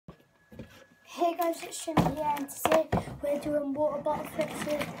Hey guys, it's Jimmy here, and today we're doing water bottle flips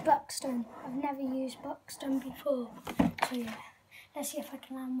with Buxton. I've never used Buxton before, so yeah, let's see if I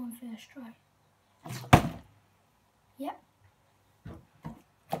can land one first try. Yep.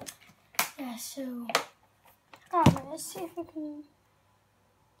 Yeah, so, let's see if we can,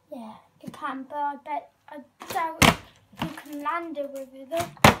 yeah, you can, but I doubt you can land it with it though.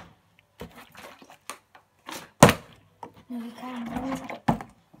 No, you can't.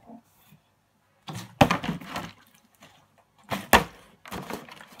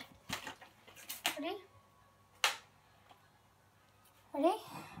 Ready? Ready?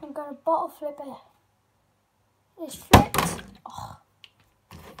 I'm gonna bottle flip it. It's flipped. Oh.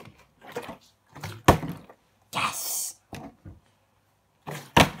 Yes!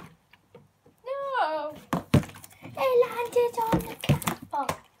 No! It landed on the cap. Oh,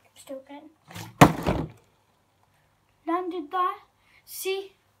 I'm still getting. Landed there.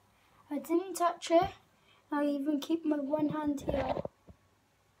 See? I didn't touch it. I even keep my one hand here.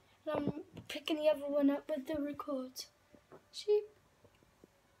 And I'm picking the other one up with the record. See?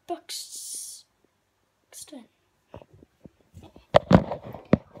 Buxton.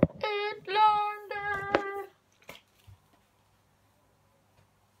 It landed!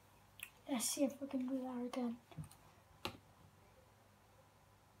 Let's see if we can do that again.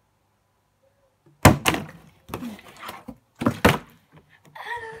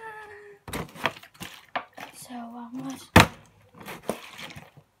 So let's...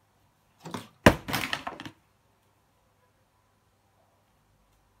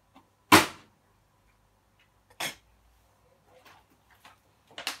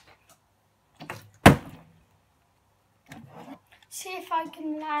 see if I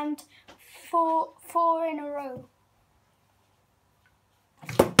can land four in a row.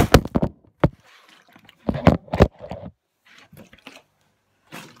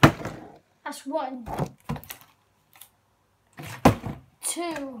 That's 1,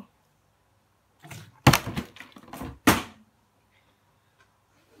 2.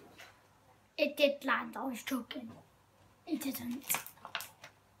 It did land, I was joking. It didn't.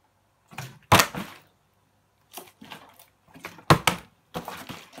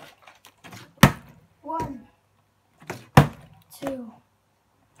 One, 2.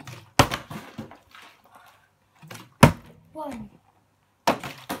 1.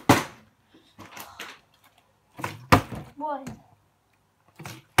 1.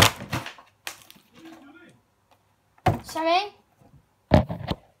 Sorry?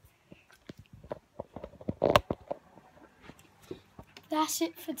 That's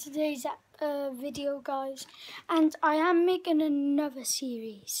it for today's video, guys. And I am making another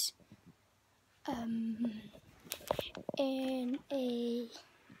series. In I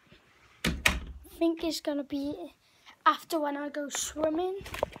think it's gonna be after when I go swimming.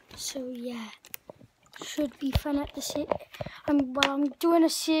 So yeah, should be fun at the I'm doing a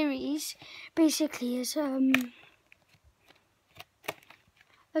series. Basically, is not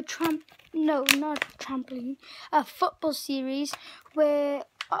a trampoline, a football series where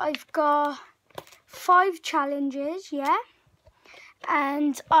I've got 5 challenges, yeah,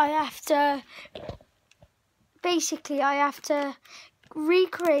 and I have to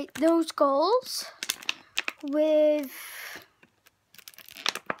recreate those goals with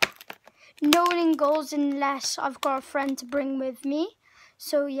no winning goals unless I've got a friend to bring with me.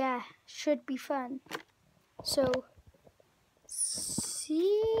 So yeah, should be fun. So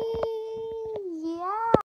see